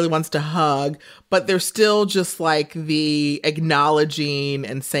nobody really wants to hug, but there's still just like the acknowledging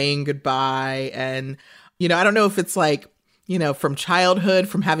and saying goodbye. And, I don't know if it's like, from childhood,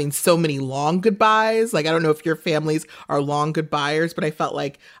 from having so many long goodbyes. Like, I don't know if your families are long goodbyers, but I felt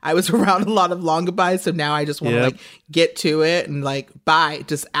like I was around a lot of long goodbyes. So now I just want to like get to it and like, bye,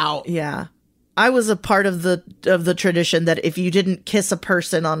 just out. Yeah. I was a part of the tradition that if you didn't kiss a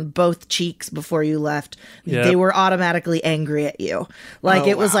person on both cheeks before you left, they were automatically angry at you. Like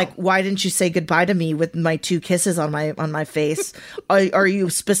it was like, why didn't you say goodbye to me with my 2 kisses on my face? Are you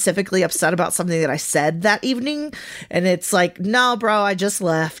specifically upset about something that I said that evening? And it's like, no, bro, I just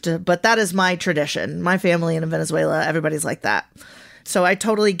left. But that is my tradition. My family in Venezuela, everybody's like that. So I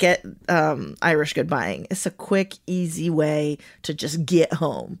totally get Irish goodbying. It's a quick, easy way to just get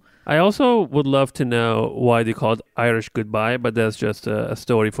home. I also would love to know why they call it Irish goodbye, but that's just a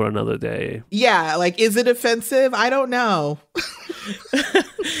story for another day. Yeah, like, is it offensive? I don't know.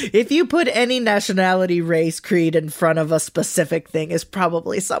 If you put any nationality, race, creed in front of a specific thing, is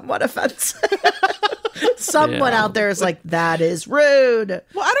probably somewhat offensive. Someone out there is like, that is rude.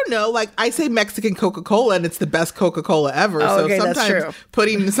 Well, I don't know. Like, I say Mexican Coca-Cola and it's the best Coca-Cola ever. Oh, so okay, sometimes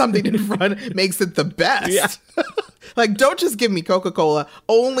putting something in front makes it the best. Yeah. Like, don't just give me Coca-Cola.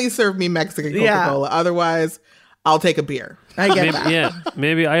 Only serve me Mexican Coca-Cola. Yeah. Otherwise, I'll take a beer. I get that. Yeah,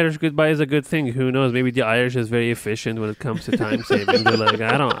 maybe Irish goodbye is a good thing. Who knows? Maybe the Irish is very efficient when it comes to time saving. They're like,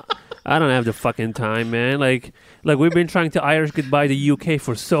 I don't have the fucking time, man. Like we've been trying to Irish goodbye the UK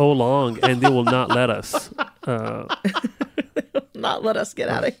for so long, and they will not let us. Not let us get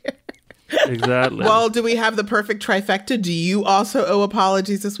out of here. Exactly. Well, do we have the perfect trifecta? Do you also owe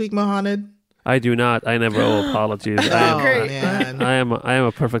apologies this week, Mohanad? I do not. I never owe apologies. Man. I am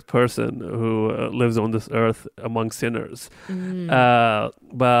a perfect person who lives on this earth among sinners.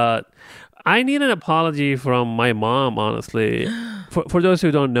 But I need an apology from my mom, honestly. For those who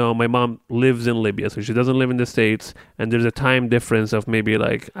don't know, my mom lives in Libya, so she doesn't live in the States, and there's a time difference of maybe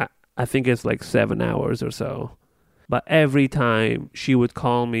like, I think it's like 7 hours or so. But every time she would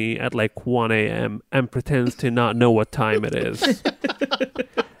call me at like 1 a.m. and pretends to not know what time it is.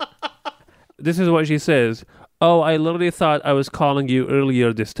 This is what she says. Oh, I literally thought I was calling you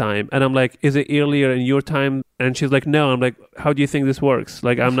earlier this time. And I'm like, is it earlier in your time? And she's like, no. I'm like, how do you think this works?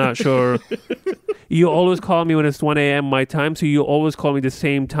 Like, I'm not sure. you always call me when it's 1 a.m. my time, so you always call me the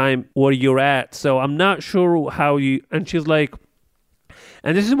same time where you're at. So I'm not sure how you... And she's like...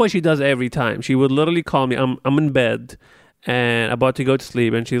 And this is what she does every time. She would literally call me. I'm in bed and about to go to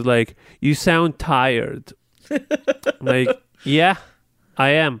sleep. And she's like, you sound tired. I'm like, yeah, I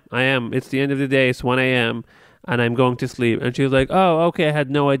am. It's the end of the day. It's 1 a.m. and I'm going to sleep. And she was like, oh, okay, I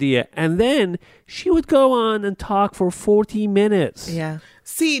had no idea. And then she would go on and talk for 40 minutes. Yeah.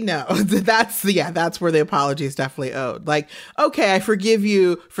 See, no, that's where the apology is definitely owed. Like, okay, I forgive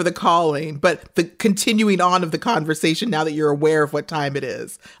you for the calling, but the continuing on of the conversation now that you're aware of what time it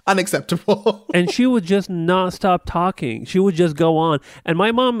is, unacceptable. And she would just not stop talking. She would just go on. And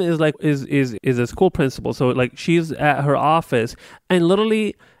my mom is like, is a school principal. So like she's at her office and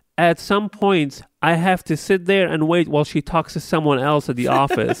literally at some points I have to sit there and wait while she talks to someone else at the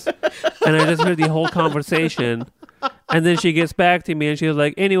office. And I just hear the whole conversation. And then she gets back to me and she was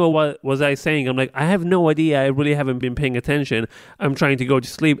like, anyway, what was I saying? I'm like, I have no idea. I really haven't been paying attention. I'm trying to go to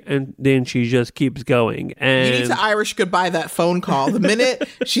sleep. And then she just keeps going. And you need to Irish goodbye that phone call. The minute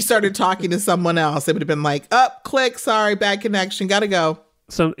she started talking to someone else, it would have been like, click, sorry, bad connection, gotta go.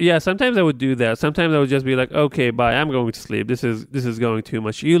 Sometimes I would do that. Sometimes I would just be like, okay, bye, I'm going to sleep. This is going too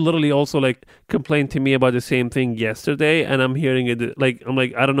much. You literally also like complained to me about the same thing yesterday, and I'm hearing it like, I'm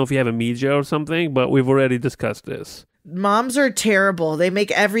like, I don't know if you have amnesia or something, but we've already discussed this. Moms are terrible. They make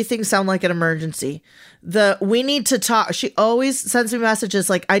everything sound like an emergency. We need to talk. She always sends me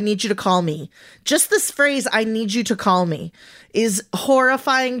messages like, I need you to call me. Just this phrase, I need you to call me, is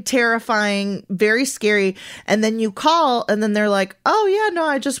horrifying, terrifying, very scary. And then you call and then they're like, oh yeah, no,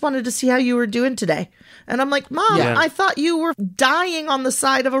 I just wanted to see how you were doing today. And I'm like, Mom, I thought you were dying on the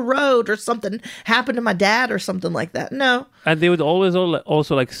side of a road or something happened to my dad or something like that. No. And they would always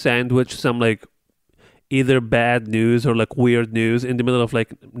also like sandwich some like either bad news or like weird news in the middle of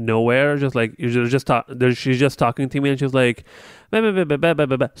like nowhere. Just like she's just talking to me and she's like,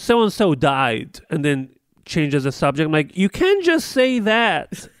 so and so died, and then changes the subject. I'm like, you can't just say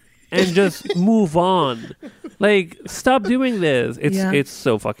that and just move on. Like, stop doing this. It's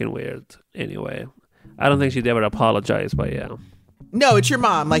so fucking weird. Anyway, I don't think she'd ever apologize, but yeah. No, it's your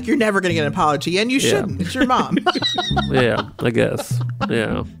mom. Like, you're never gonna get an apology, and you shouldn't. It's your mom. Yeah, I guess.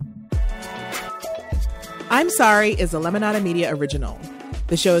 Yeah. I'm Sorry is a Lemonada Media original.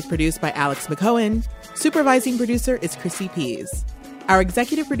 The show is produced by Alex McCohen. Supervising producer is Chrissy Pease. Our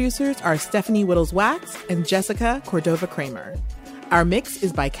executive producers are Stephanie Whittles-Wax and Jessica Cordova-Kramer. Our mix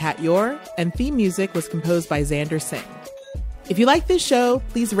is by Kat Yor, and theme music was composed by Xander Singh. If you like this show,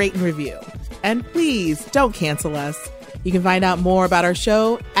 please rate and review. And please don't cancel us. You can find out more about our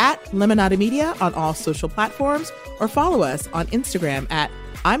show at Lemonada Media on all social platforms, or follow us on Instagram at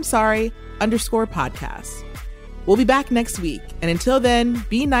I'mSorry_podcast. We'll be back next week. And until then,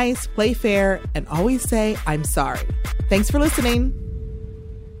 be nice, play fair, and always say, I'm sorry. Thanks for listening.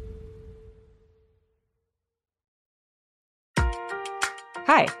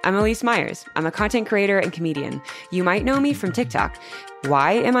 Hi, I'm Elise Myers. I'm a content creator and comedian. You might know me from TikTok.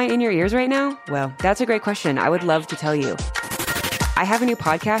 Why am I in your ears right now? Well, that's a great question. I would love to tell you. I have a new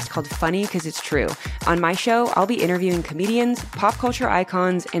podcast called Funny 'Cause It's True. On my show, I'll be interviewing comedians, pop culture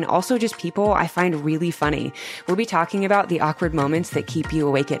icons, and also just people I find really funny. We'll be talking about the awkward moments that keep you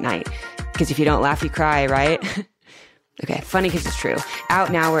awake at night. Because if you don't laugh, you cry, right? Okay, Funny 'Cause It's True.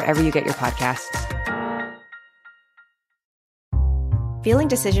 Out now wherever you get your podcasts. Feeling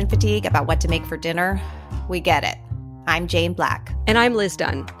decision fatigue about what to make for dinner? We get it. I'm Jane Black. And I'm Liz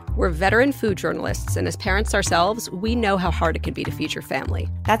Dunn. We're veteran food journalists, and as parents ourselves, we know how hard it can be to feed your family.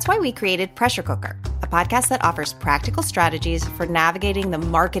 That's why we created Pressure Cooker, a podcast that offers practical strategies for navigating the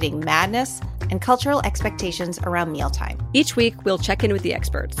marketing madness and cultural expectations around mealtime. Each week, we'll check in with the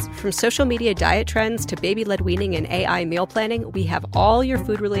experts. From social media diet trends to baby-led weaning and AI meal planning, we have all your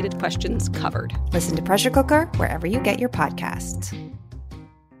food-related questions covered. Listen to Pressure Cooker wherever you get your podcasts.